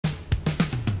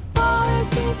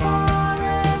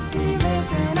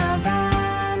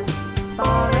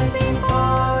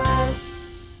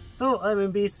So I'm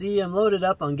in BC, I'm loaded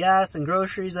up on gas and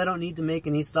groceries, I don't need to make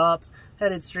any stops,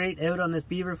 headed straight out on this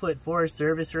Beaverfoot Forest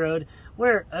Service Road,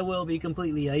 where I will be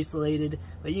completely isolated.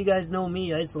 But you guys know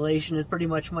me, isolation is pretty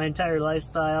much my entire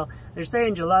lifestyle. They're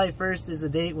saying July 1st is the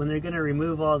date when they're going to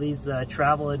remove all these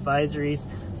travel advisories,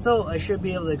 so I should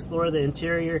be able to explore the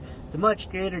interior to much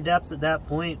greater depths at that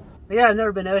point. But yeah, I've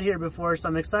never been out here before, so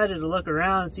I'm excited to look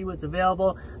around and see what's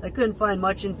available. I couldn't find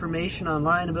much information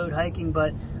online about hiking,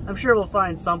 but I'm sure we'll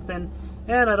find something.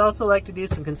 And I'd also like to do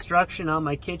some construction on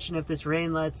my kitchen if this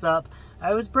rain lets up.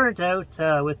 I was burnt out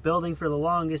with building for the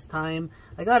longest time.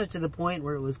 I got it to the point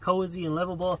where it was cozy and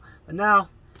livable, but now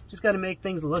just got to make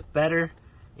things look better.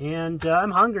 And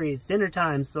I'm hungry, it's dinner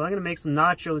time, so I'm going to make some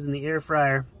nachos in the air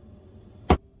fryer.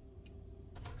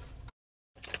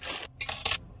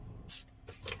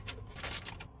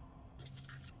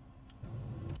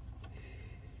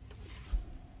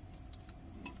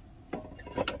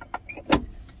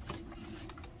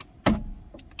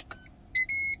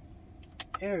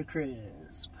 Air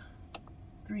crisp,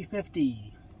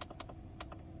 350,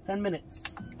 10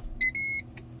 minutes.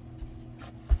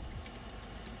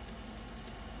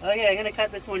 Okay, I'm gonna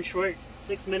cut this one short,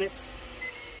 6 minutes.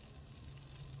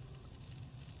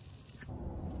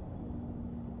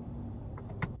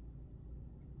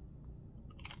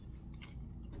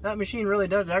 That machine really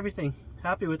does everything.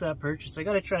 Happy with that purchase. I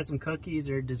gotta try some cookies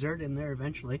or dessert in there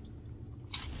eventually.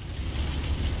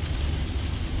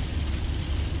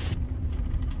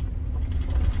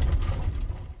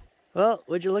 Well,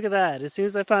 would you look at that? As soon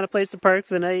as I found a place to park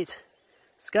for the night,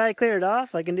 sky cleared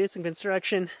off. I can do some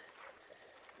construction.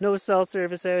 No cell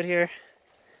service out here.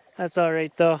 That's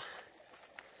alright though.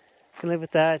 Can live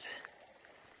with that.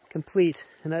 Complete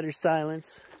and utter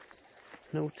silence.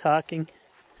 No talking.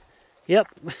 Yep.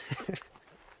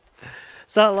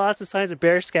 Saw lots of signs of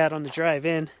bear scat on the drive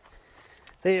in.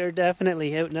 They are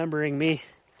definitely outnumbering me.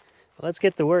 Well, let's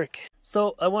get to work.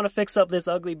 So I want to fix up this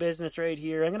ugly business right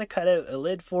here. I'm going to cut out a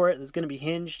lid for it that's going to be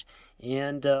hinged,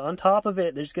 and on top of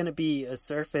it there's going to be a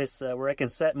surface where I can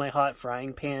set my hot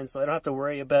frying pan, so I don't have to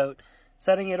worry about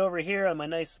setting it over here on my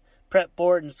nice prep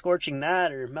board and scorching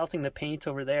that or melting the paint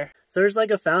over there. So there's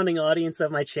like a founding audience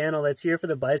of my channel that's here for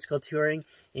the bicycle touring,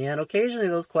 and occasionally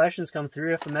those questions come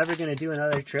through if I'm ever going to do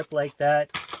another trip like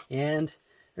that. And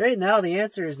right now the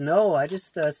answer is no. I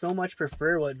just so much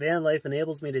prefer what van life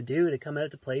enables me to do, to come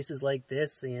out to places like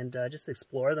this and just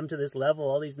explore them to this level,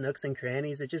 all these nooks and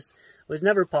crannies. It just was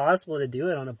never possible to do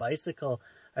it on a bicycle.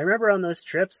 I remember on those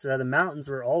trips, the mountains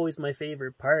were always my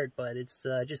favorite part, but it's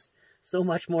just so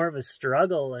much more of a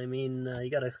struggle. I mean,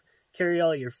 you gotta carry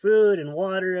all your food and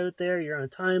water out there, you're on a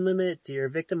time limit, you're a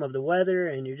victim of the weather,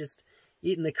 and you're just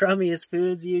eating the crummiest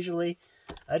foods usually.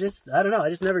 I don't know, I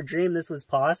just never dreamed this was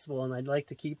possible, and I'd like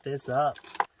to keep this up.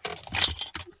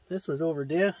 This was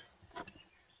overdue.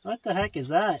 What the heck is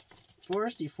that?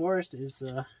 Foresty Forest is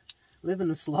living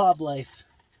the slob life.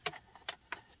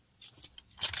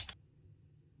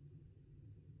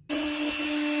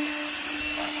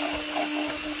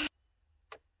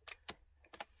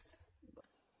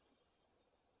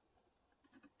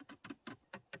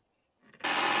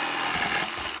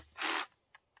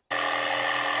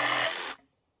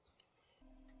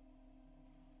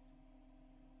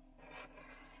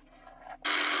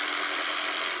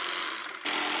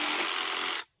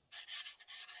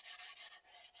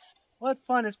 What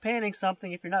fun is painting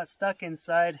something if you're not stuck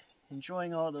inside,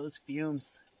 enjoying all those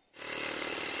fumes?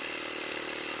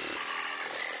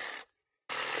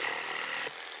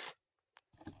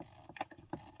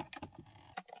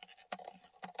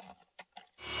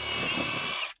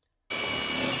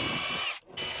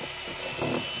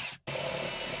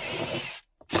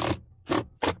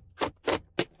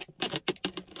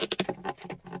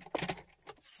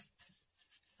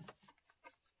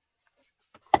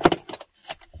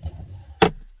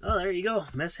 Oh, there you go.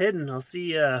 Mess hidden. I'll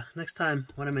see next time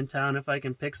when I'm in town if I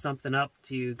can pick something up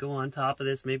to go on top of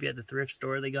this. Maybe at the thrift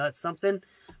store they got something.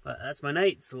 But that's my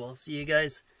night, so I'll see you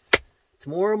guys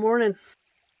tomorrow morning.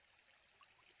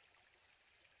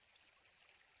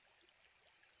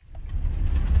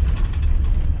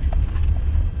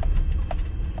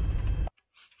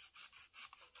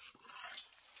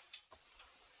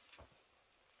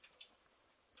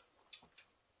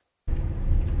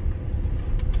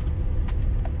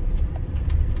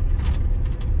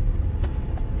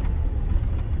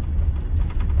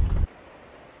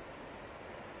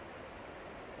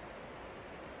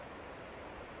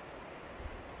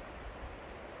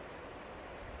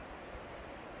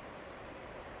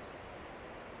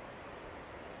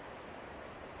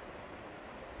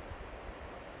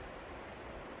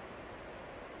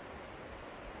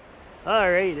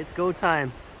 Alright, it's go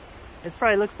time. This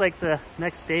probably looks like the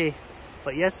next day,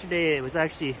 but yesterday it was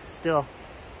actually still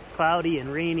cloudy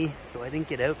and rainy, so I didn't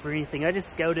get out for anything. I just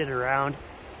scouted around,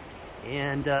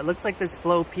 and it looks like this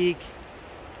Floe peak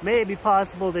may be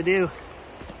possible to do.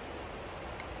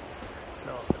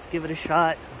 So let's give it a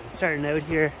shot. I'm starting out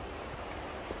here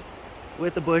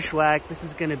with the bushwhack. This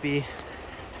is gonna be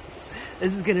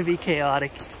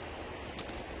chaotic.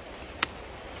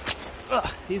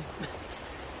 Ugh, these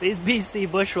BC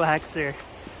bushwhacks are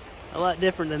a lot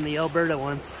different than the Alberta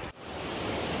ones.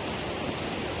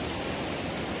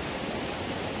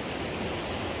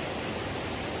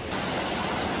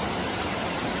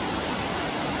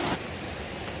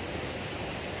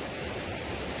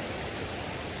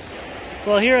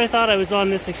 Well, here I thought I was on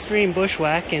this extreme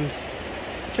bushwhack, and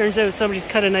turns out somebody's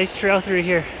cut a nice trail through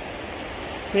here.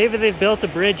 Maybe they've built a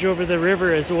bridge over the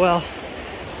river as well.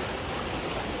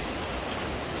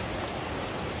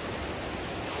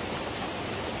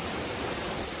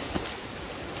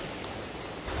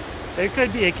 There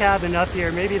could be a cabin up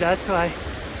here. Maybe that's why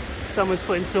someone's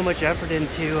putting so much effort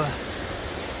into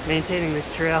maintaining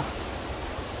this trail.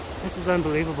 This is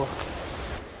unbelievable.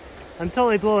 I'm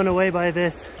totally blown away by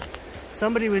this.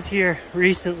 Somebody was here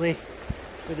recently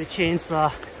with a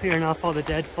chainsaw clearing off all the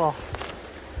deadfall.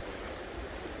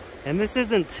 And this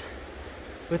isn't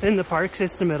within the park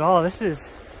system at all. This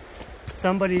is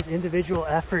somebody's individual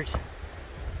effort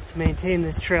to maintain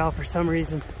this trail for some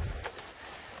reason.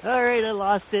 All right, I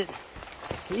lost it.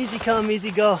 Easy come,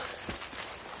 easy go.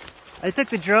 I took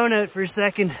the drone out for a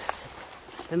second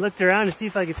and looked around to see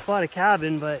if I could spot a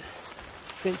cabin, but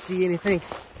couldn't see anything.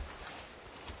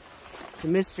 It's a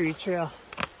mystery trail.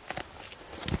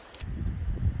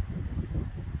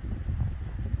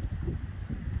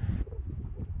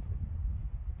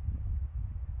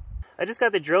 I just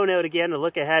got the drone out again to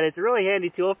look ahead. It's a really handy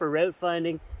tool for route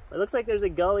finding. It looks like there's a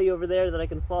gully over there that I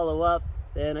can follow up.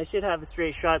 Then I should have a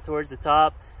straight shot towards the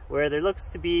top where there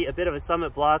looks to be a bit of a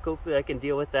summit block. Hopefully I can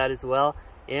deal with that as well.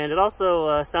 And it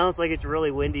also sounds like it's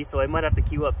really windy, so I might have to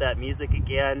cue up that music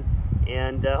again.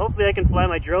 And hopefully I can fly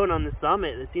my drone on the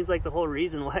summit. It seems like the whole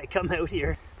reason why I come out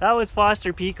here. That was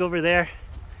Foster Peak over there.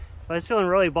 If I was feeling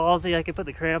really ballsy, I could put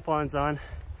the crampons on,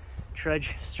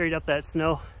 trudge straight up that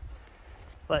snow.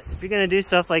 But if you're gonna do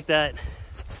stuff like that,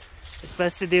 it's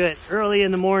best to do it early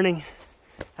in the morning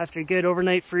after a good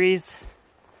overnight freeze.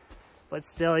 But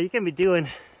still, you can be doing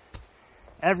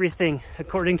everything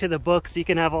according to the books. You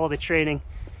can have all the training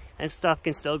and stuff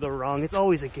can still go wrong. It's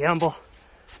always a gamble.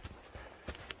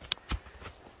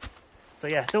 So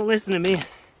yeah, don't listen to me.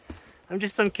 I'm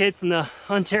just some kid from the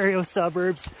Ontario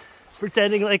suburbs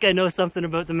pretending like I know something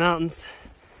about the mountains.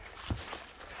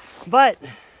 But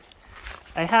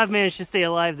I have managed to stay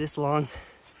alive this long.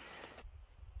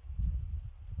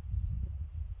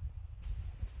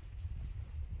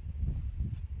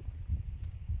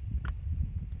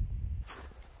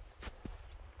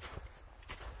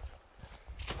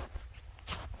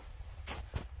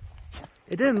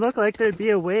 It didn't look like there'd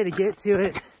be a way to get to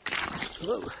it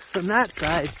from that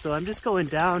side, so I'm just going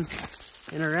down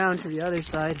and around to the other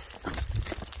side.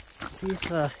 See if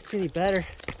it's any better.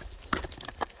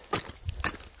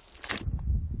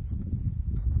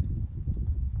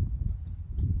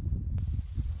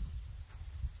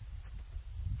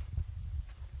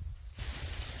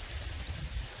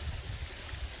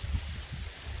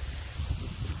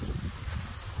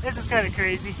 This is kind of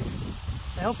crazy.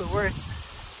 I hope it works.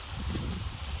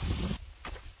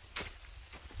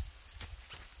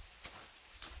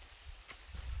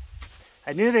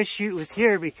 I knew this chute was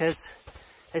here because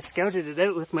I scouted it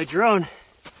out with my drone.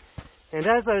 And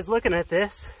as I was looking at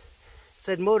this, it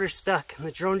said motor stuck, and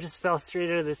the drone just fell straight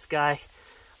out of the sky.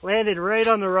 Landed right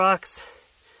on the rocks,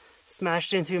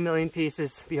 smashed into a million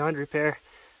pieces beyond repair.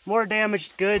 More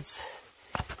damaged goods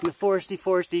in the foresty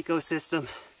forest ecosystem.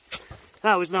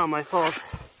 That was not my fault.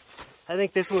 I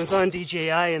think this one's on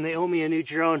DJI and they owe me a new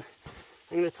drone.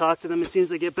 I'm gonna talk to them as soon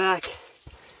as I get back.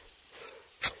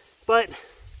 But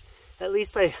at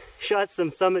least I shot some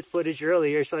summit footage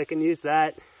earlier, so I can use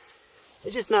that.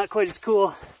 It's just not quite as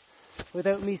cool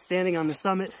without me standing on the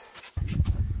summit.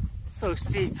 It's so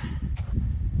steep.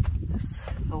 This is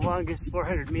the longest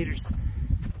 400 meters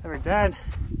ever done.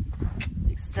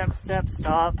 Big step, step,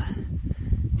 stop.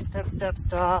 Step, step,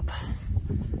 stop.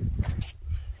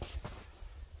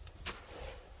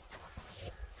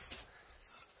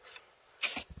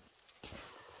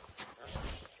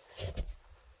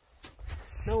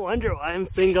 No wonder why I'm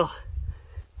single.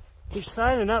 You're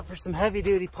signing up for some heavy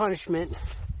duty punishment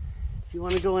if you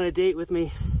want to go on a date with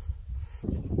me.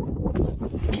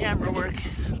 Camera work,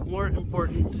 more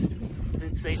important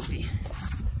than safety.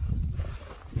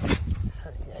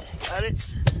 Okay, got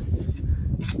it.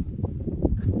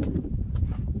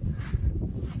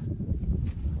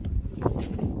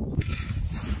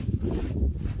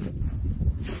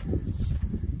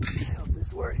 I hope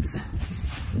this works.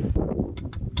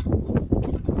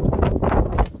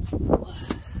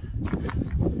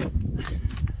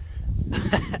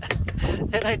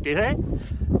 Did I do it?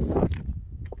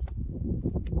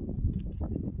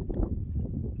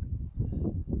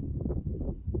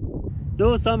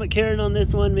 No Summit Karen on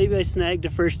this one. Maybe I snagged a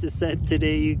first ascent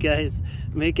today, you guys.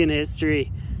 Making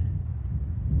history.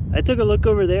 I took a look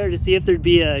over there to see if there'd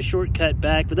be a shortcut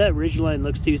back, but that ridgeline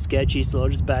looks too sketchy, so I'll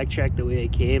just backtrack the way I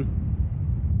came.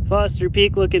 Foster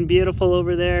Peak looking beautiful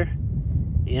over there.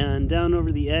 And down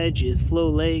over the edge is Floe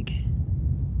Lake.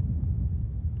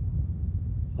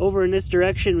 Over in this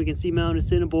direction we can see Mount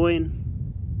Assiniboine.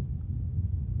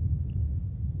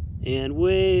 And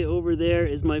way over there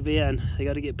is my van. I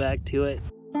gotta get back to it.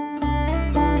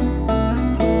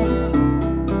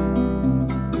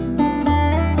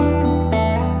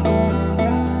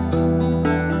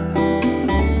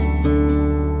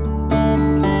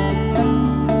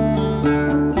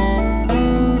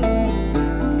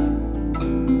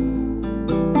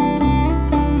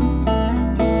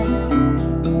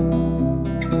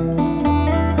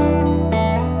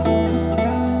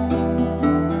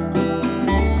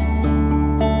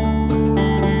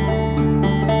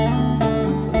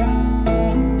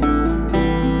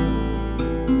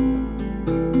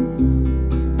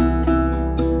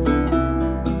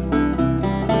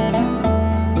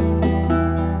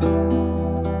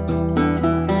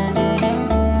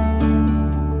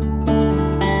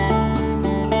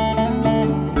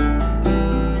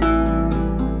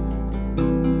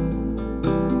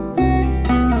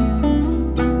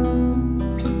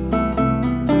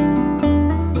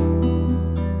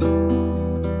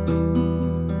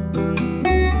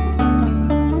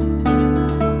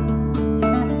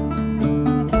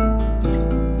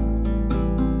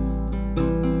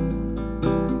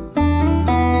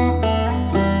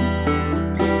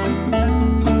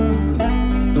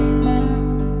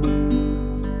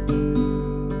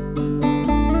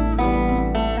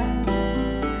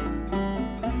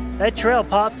 That trail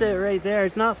pops it right there.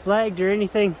 It's not flagged or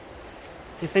anything.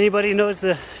 If anybody knows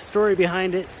the story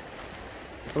behind it,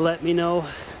 let me know.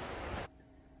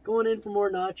 Going in for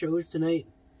more nachos tonight.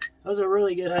 That was a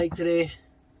really good hike today. It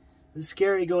was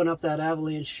scary going up that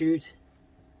avalanche chute.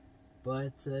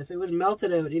 But if it was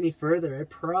melted out any further, I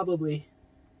probably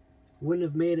wouldn't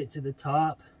have made it to the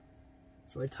top.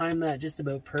 So I timed that just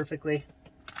about perfectly.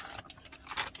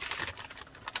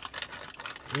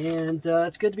 And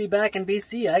it's good to be back in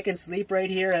BC. I can sleep right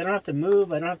here. I don't have to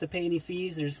move. I don't have to pay any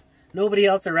fees. There's nobody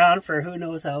else around for who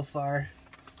knows how far.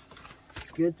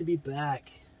 It's good to be back.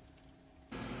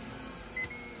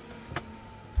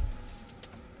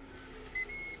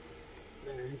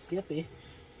 There's Skippy.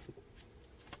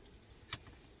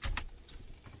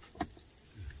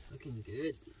 Looking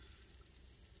good.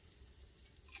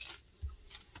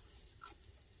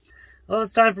 Well,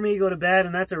 it's time for me to go to bed,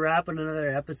 and that's a wrap on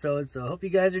another episode. So I hope you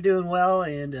guys are doing well,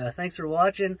 and thanks for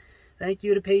watching. Thank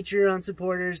you to Patreon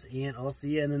supporters, and I'll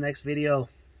see you in the next video.